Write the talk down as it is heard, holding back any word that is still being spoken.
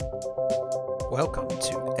Welcome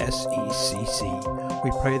to SECC.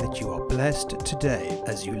 We pray that you are blessed today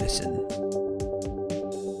as you listen.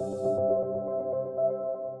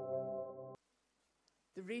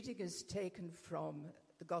 The reading is taken from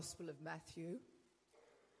the Gospel of Matthew,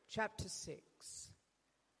 chapter 6,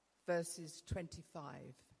 verses 25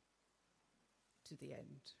 to the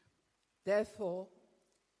end. Therefore,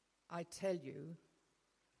 I tell you,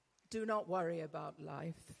 do not worry about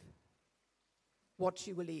life, what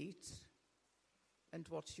you will eat and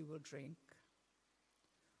what you will drink,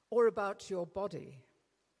 or about your body,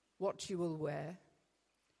 what you will wear.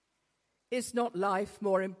 Is not life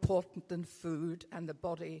more important than food, and the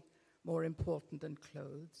body more important than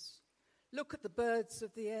clothes? Look at the birds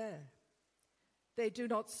of the air. They do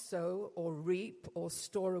not sow or reap or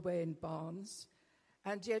store away in barns,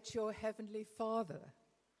 and yet your heavenly Father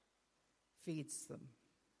feeds them.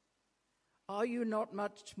 Are you not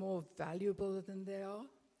much more valuable than they are?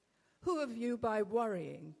 Who of you, by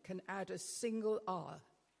worrying, can add a single hour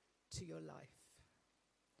to your life?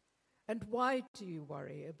 And why do you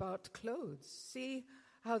worry about clothes? See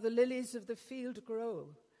how the lilies of the field grow.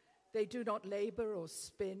 They do not labor or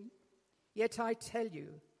spin. Yet I tell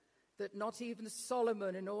you that not even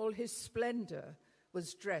Solomon in all his splendor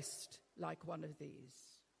was dressed like one of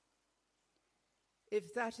these.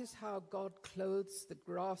 If that is how God clothes the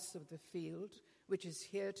grass of the field, which is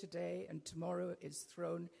here today and tomorrow is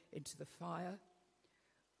thrown into the fire,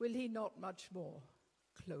 will he not much more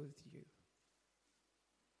clothe you?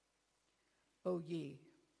 O ye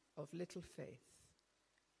of little faith.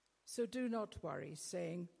 So do not worry,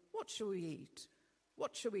 saying, what shall we eat?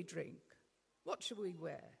 What shall we drink? What shall we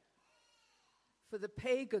wear? For the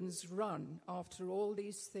pagans run after all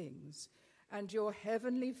these things, and your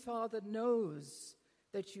heavenly Father knows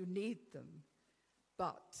that you need them.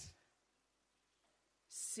 But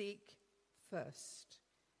seek first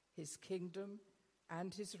his kingdom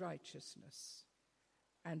and his righteousness,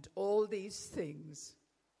 and all these things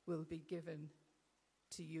will be given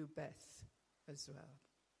to you, Beth, as well.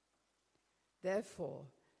 Therefore,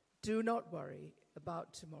 do not worry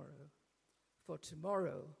about tomorrow, for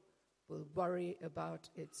tomorrow will worry about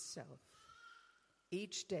itself.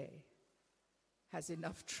 Each day has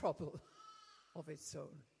enough trouble of its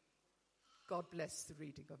own. God bless the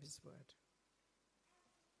reading of his word.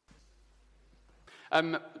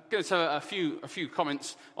 I'm going to say a few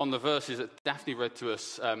comments on the verses that Daphne read to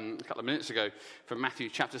us a couple of minutes ago from Matthew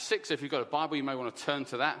chapter 6. If you've got a Bible, you may want to turn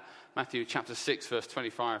to that. Matthew chapter 6, verse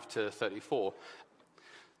 25 to 34.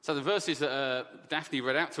 So the verses that Daphne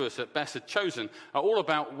read out to us that Bess had chosen are all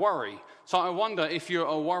about worry. So I wonder if you're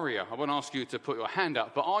a worrier. I won't ask you to put your hand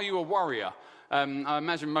up, but are you a worrier? I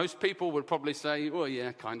imagine most people would probably say, well,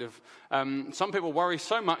 yeah, kind of. Some people worry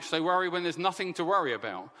so much they worry when there's nothing to worry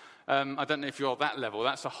about. I don't know if you're at that level.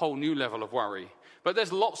 That's a whole new level of worry. But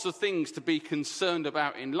there's lots of things to be concerned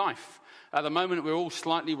about in life. At the moment, we're all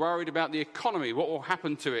slightly worried about the economy, what will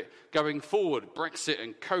happen to it going forward, Brexit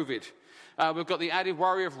and COVID. We've got the added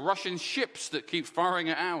worry of Russian ships that keep firing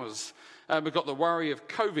at ours. We've got the worry of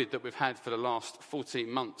COVID that we've had for the last 14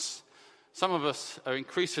 months. Some of us are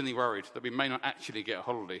increasingly worried that we may not actually get a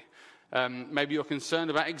holiday. Maybe you're concerned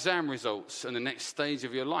about exam results and the next stage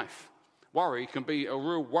of your life. Worry can be a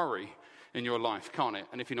real worry in your life, can't it?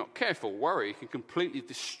 And if you're not careful, worry can completely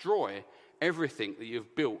destroy everything that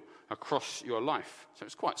you've built across your life. So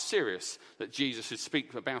it's quite serious that Jesus should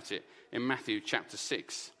speak about it in Matthew chapter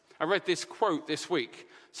 6. I read this quote this week.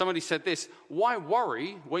 Somebody said this: why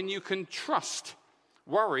worry when you can trust?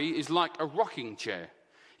 Worry is like a rocking chair.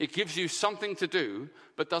 It gives you something to do,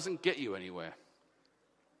 but doesn't get you anywhere.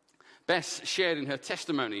 Bess shared in her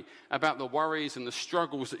testimony about the worries and the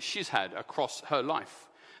struggles that she's had across her life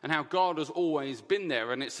and how God has always been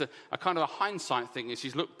there. And it's a kind of a hindsight thing. As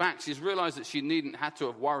she's looked back, she's realized that she needn't have to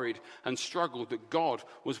have worried and struggled, that God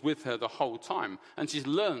was with her the whole time. And she's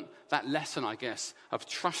learned that lesson, I guess, of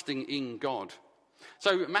trusting in God.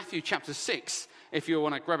 So Matthew chapter 6, if you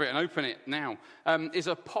want to grab it and open it now, is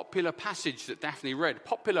a popular passage that Daphne read,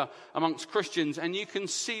 popular amongst Christians, and you can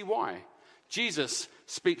see why. Jesus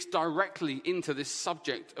speaks directly into this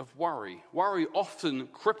subject of worry. Worry often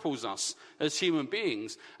cripples us as human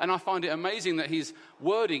beings, and I find it amazing that his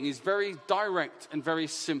wording is very direct and very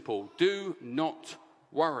simple. Do not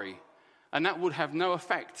worry. And that would have no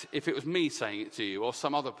effect if it was me saying it to you or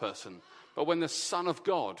some other person. But when the Son of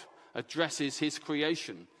God addresses his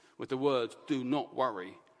creation with the words, do not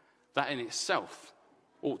worry, that in itself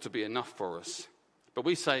ought to be enough for us. But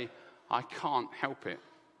we say, I can't help it.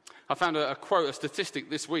 I found a quote, a statistic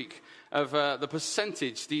this week of the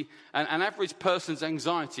percentage, an average person's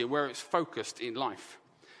anxiety and where it's focused in life.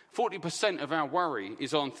 40% of our worry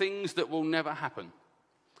is on things that will never happen.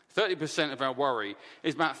 30% of our worry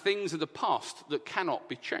is about things of the past that cannot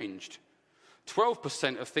be changed.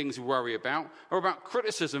 12% of things we worry about are about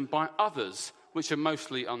criticism by others, which are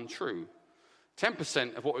mostly untrue.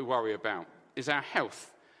 10% of what we worry about is our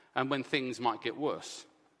health and when things might get worse.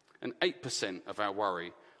 And 8% of our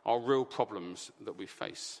worry are real problems that we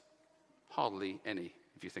face. Hardly any,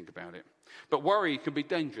 if you think about it. But worry can be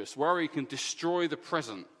dangerous. Worry can destroy the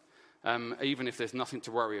present, even if there's nothing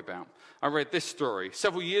to worry about. I read this story.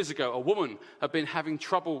 Several years ago, a woman had been having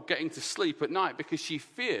trouble getting to sleep at night because she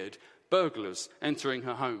feared burglars entering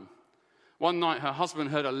her home. One night, her husband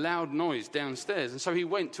heard a loud noise downstairs, and so he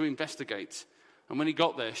went to investigate. And when he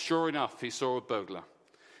got there, sure enough, he saw a burglar.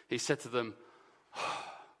 He said to them,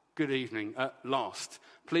 "Good evening, at last.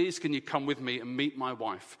 Please, can you come with me and meet my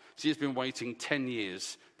wife? She has been waiting 10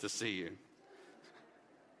 years to see you."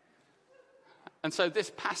 And so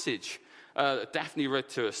this passage that Daphne read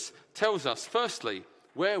to us tells us, firstly,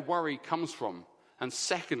 where worry comes from, and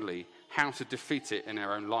secondly, how to defeat it in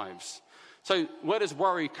our own lives. So where does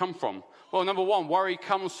worry come from? Well, number one, worry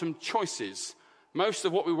comes from choices. Most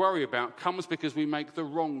of what we worry about comes because we make the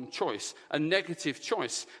wrong choice, a negative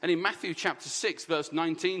choice. And in Matthew chapter 6, verse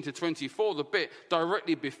 19 to 24, the bit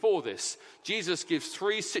directly before this, Jesus gives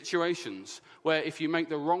 3 situations where if you make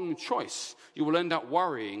the wrong choice, you will end up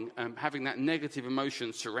worrying and having that negative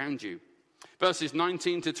emotion surround you. Verses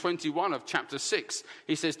 19 to 21 of chapter 6,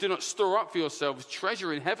 he says, "Do not store up for yourselves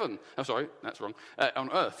treasure in heaven." Oh, sorry, that's wrong.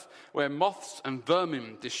 On earth, where moths and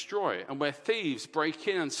vermin destroy, and where thieves break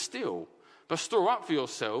in and steal. But store up for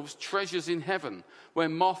yourselves treasures in heaven, where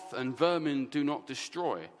moth and vermin do not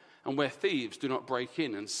destroy, and where thieves do not break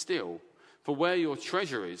in and steal. For where your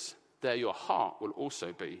treasure is, there your heart will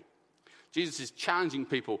also be. Jesus is challenging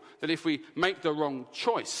people that if we make the wrong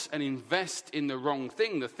choice and invest in the wrong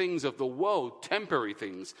thing, the things of the world, temporary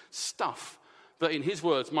things, stuff, that in his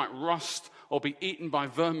words might rust or be eaten by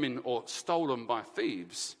vermin or stolen by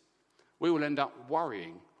thieves, we will end up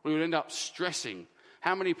worrying. We will end up stressing.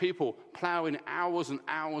 How many people plow in hours and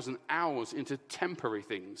hours and hours into temporary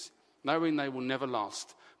things, knowing they will never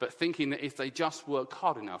last, but thinking that if they just work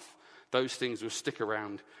hard enough, those things will stick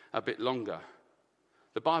around a bit longer.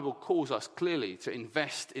 The Bible calls us clearly to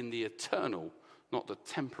invest in the eternal, not the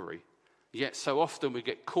temporary. Yet so often we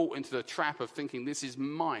get caught into the trap of thinking this is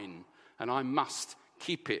mine and I must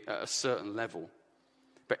keep it at a certain level.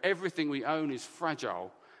 But everything we own is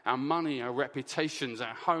fragile. Our money, our reputations,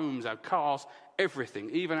 our homes, our cars, everything,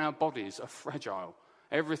 even our bodies are fragile.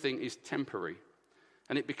 Everything is temporary.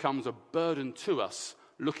 And it becomes a burden to us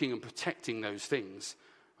looking and protecting those things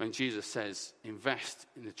when Jesus says, invest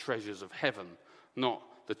in the treasures of heaven, not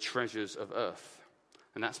the treasures of earth.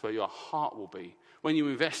 And that's where your heart will be. When you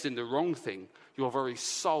invest in the wrong thing, your very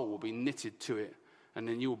soul will be knitted to it. And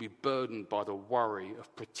then you will be burdened by the worry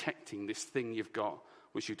of protecting this thing you've got,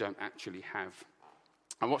 which you don't actually have.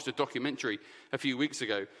 I watched a documentary a few weeks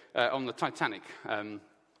ago on the Titanic.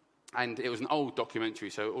 And it was an old documentary,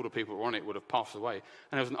 so all the people who were on it would have passed away. And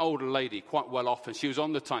there was an older lady, quite well off, and she was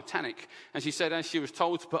on the Titanic. And she said as she was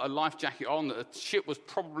told to put a life jacket on, that the ship was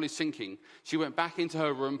probably sinking, she went back into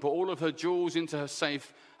her room, put all of her jewels into her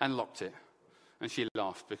safe, and locked it. And she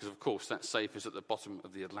laughed, because of course that safe is at the bottom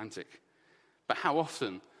of the Atlantic. But how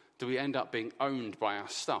often do we end up being owned by our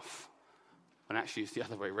stuff? And actually it's the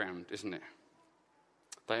other way around, isn't it?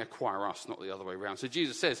 They acquire us, not the other way around. So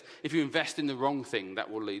Jesus says, if you invest in the wrong thing, that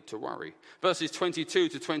will lead to worry. Verses 22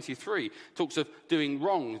 to 23 talks of doing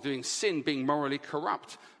wrong, doing sin, being morally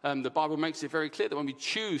corrupt. The Bible makes it very clear that when we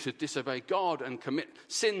choose to disobey God and commit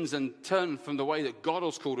sins and turn from the way that God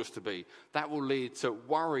has called us to be, that will lead to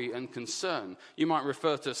worry and concern. You might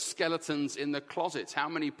refer to skeletons in the closets. How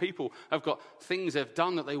many people have got things they've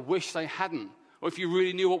done that they wish they hadn't? Or if you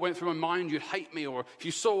really knew what went through my mind, you'd hate me. Or if you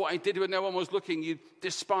saw what I did when no one was looking, you'd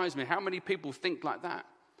despise me. How many people think like that?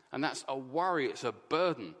 And that's a worry. It's a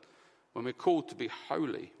burden. When we're called to be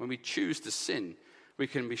holy, when we choose to sin, we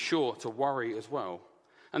can be sure to worry as well.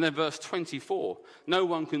 And then verse 24, no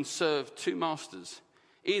one can serve 2 masters.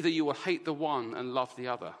 Either you will hate the one and love the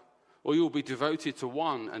other, or you will be devoted to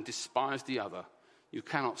one and despise the other. You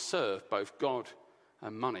cannot serve both God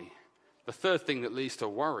and money. The third thing that leads to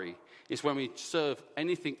worry is when we serve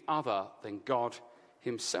anything other than God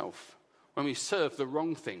himself. When we serve the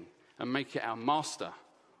wrong thing and make it our master,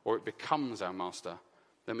 or it becomes our master,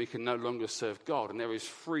 then we can no longer serve God, and there is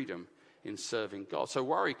freedom in serving God. So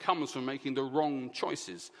worry comes from making the wrong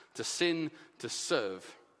choices, to sin, to serve,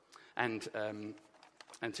 and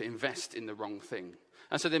to invest in the wrong thing.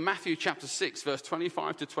 And so in Matthew chapter 6, verse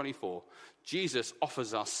 25 to 24, Jesus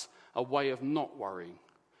offers us a way of not worrying,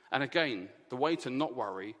 And again, the way to not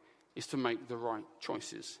worry is to make the right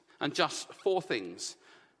choices. And just 4 things.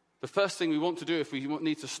 The first thing we want to do if we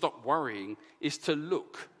need to stop worrying is to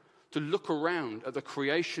look around at the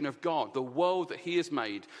creation of God, the world that he has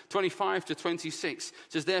made. 25 to 26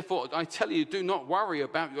 says, therefore, I tell you, do not worry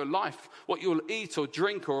about your life, what you will eat or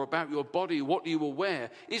drink, or about your body, what you will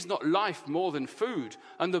wear. Is not life more than food,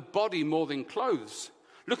 and the body more than clothes?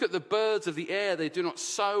 Look at the birds of the air. They do not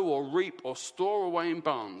sow or reap or store away in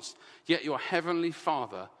barns, yet your heavenly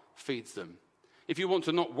Father feeds them. If you want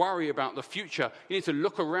to not worry about the future, you need to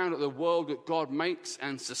look around at the world that God makes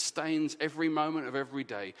and sustains every moment of every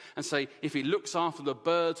day and say, if he looks after the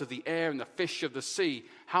birds of the air and the fish of the sea,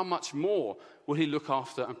 how much more will he look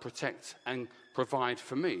after and protect and provide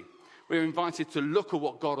for me? We're invited to look at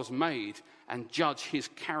what God has made and judge his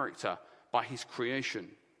character by his creation.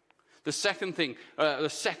 The second thing, the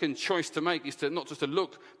second choice to make is to not just to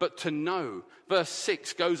look, but to know. Verse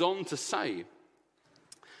 6 goes on to say,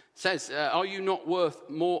 says, are you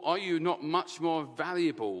not much more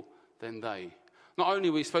valuable than they? Not only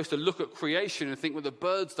are we supposed to look at creation and think, well, the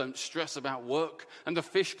birds don't stress about work, and the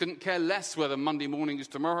fish couldn't care less whether Monday morning is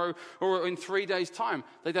tomorrow or in 3 days' time.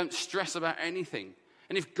 They don't stress about anything.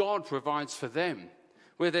 And if God provides for them,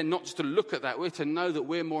 we're then not just to look at that, we're to know that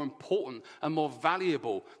we're more important and more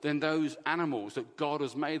valuable than those animals that God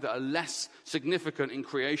has made that are less significant in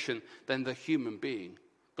creation than the human being.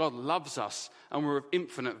 God loves us and we're of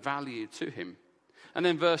infinite value to him. And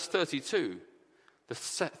then verse 32, the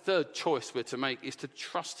third choice we're to make is to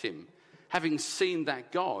trust him. Having seen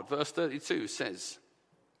that God, verse 32 says,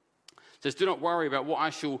 do not worry about what I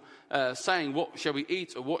shall saying, what shall we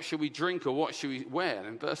eat, or what shall we drink, or what shall we wear?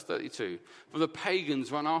 And verse 32, for the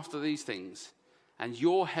pagans run after these things, and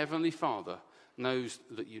your heavenly Father knows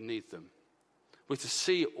that you need them. We're to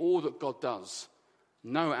see all that God does,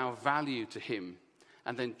 know our value to him,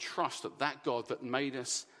 and then trust that that God that made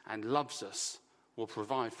us and loves us will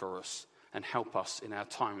provide for us and help us in our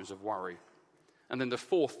times of worry. And then the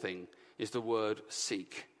fourth thing is the word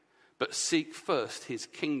seek. But seek first his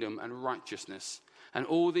kingdom and righteousness, and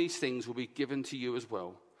all these things will be given to you as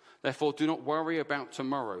well. Therefore, do not worry about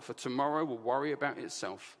tomorrow, for tomorrow will worry about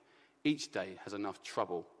itself. Each day has enough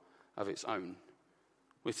trouble of its own.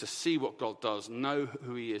 We're to see what God does, know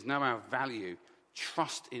who he is, know our value,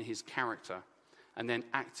 trust in his character, and then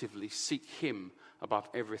actively seek him above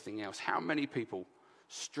everything else. How many people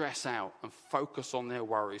stress out and focus on their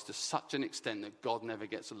worries to such an extent that God never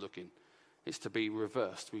gets a look in? It's to be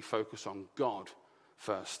reversed. We focus on God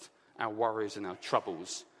first, our worries and our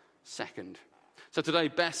troubles second. So today,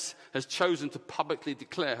 Bess has chosen to publicly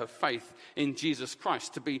declare her faith in Jesus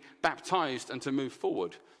Christ, to be baptized and to move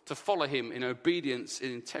forward, to follow him in obedience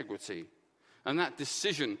and integrity. And that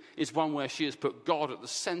decision is one where she has put God at the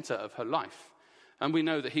center of her life. And we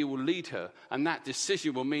know that he will lead her, and that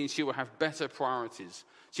decision will mean she will have better priorities.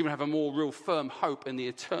 She will have a more real firm hope in the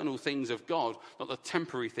eternal things of God, not the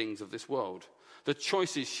temporary things of this world. The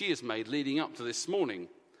choices she has made leading up to this morning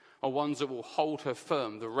are ones that will hold her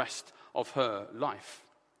firm the rest of her life.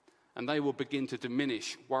 And they will begin to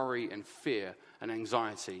diminish worry and fear and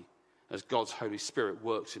anxiety as God's Holy Spirit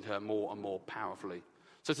works in her more and more powerfully.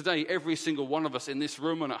 So today, every single one of us in this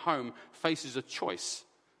room and at home faces a choice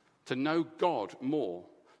to know God more,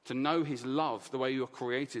 to know his love the way you're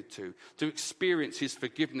created to experience his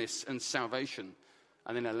forgiveness and salvation,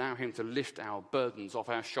 and then allow him to lift our burdens off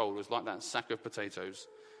our shoulders like that sack of potatoes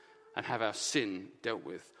and have our sin dealt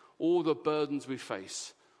with. All the burdens we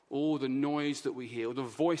face, all the noise that we hear, all the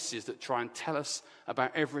voices that try and tell us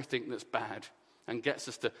about everything that's bad and gets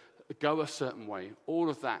us to go a certain way, all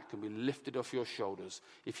of that can be lifted off your shoulders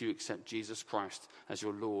if you accept Jesus Christ as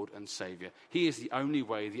your Lord and Savior. He is the only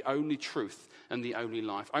way, the only truth, and the only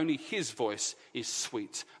life. Only his voice is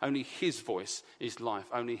sweet. Only his voice is life.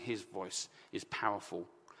 Only his voice is powerful.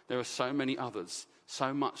 There are so many others.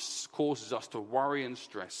 So much causes us to worry and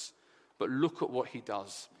stress. But look at what he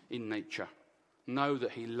does in nature. Know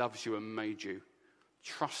that he loves you and made you.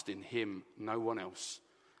 Trust in him, no one else.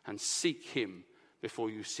 And seek him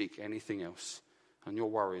before you seek anything else, and your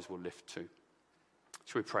worries will lift too.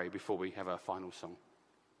 Shall we pray before we have our final song?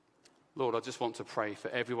 Lord, I just want to pray for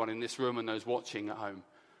everyone in this room and those watching at home.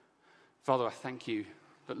 Father, I thank you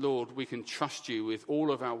that, Lord, we can trust you with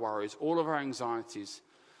all of our worries, all of our anxieties.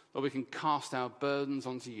 Lord, we can cast our burdens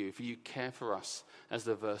onto you, for you care for us, as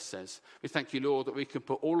the verse says. We thank you, Lord, that we can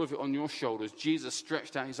put all of it on your shoulders. Jesus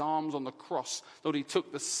stretched out his arms on the cross. Lord, he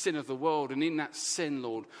took the sin of the world, and in that sin,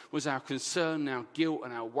 Lord, was our concern, our guilt,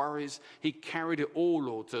 and our worries. He carried it all,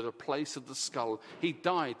 Lord, to the place of the skull. He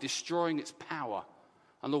died, destroying its power.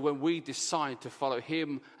 And Lord, when we decide to follow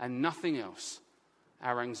him and nothing else,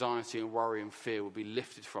 our anxiety and worry and fear will be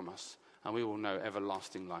lifted from us, and we will know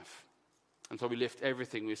everlasting life. And so we lift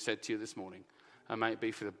everything we've said to you this morning, and may it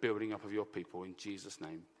be for the building up of your people in Jesus'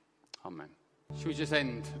 name. Amen. Should we just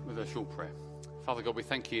end with a short prayer? Father God, we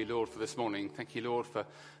thank you, Lord, for this morning. Thank you, Lord, for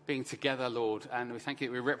being together, Lord. And we thank you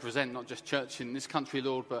that we represent not just church in this country,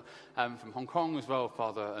 Lord, but from Hong Kong as well,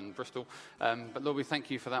 Father, and Bristol. But Lord, we thank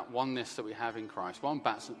you for that oneness that we have in Christ. One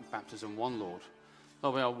baptism, one Lord.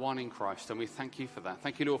 Lord, we are one in Christ, and we thank you for that.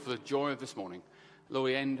 Thank you, Lord, for the joy of this morning. Lord,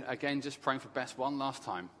 we end again just praying for Bess one last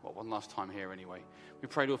time. Well, one last time here anyway. We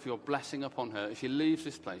pray, Lord, for your blessing upon her. If she leaves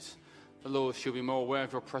this place, the Lord, she'll be more aware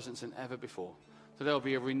of your presence than ever before. So there'll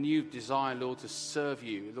be a renewed desire, Lord, to serve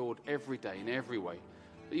you, Lord, every day, in every way.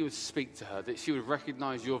 That you would speak to her, that she would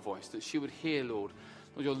recognize your voice, that she would hear, Lord,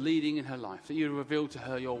 your leading in her life, that you would reveal to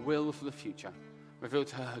her your will for the future. Reveal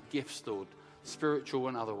to her her gifts, Lord, spiritual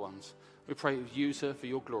and other ones. We pray you use her for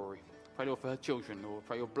your glory. Pray, Lord, for her children, Lord.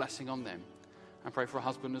 Pray your blessing on them. And pray for her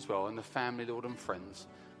husband as well, and the family, Lord, and friends.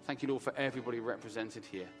 Thank you, Lord, for everybody represented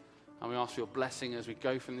here. And we ask for your blessing as we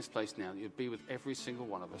go from this place now, that you'd be with every single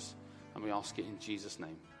one of us. And we ask it in Jesus'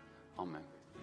 name. Amen.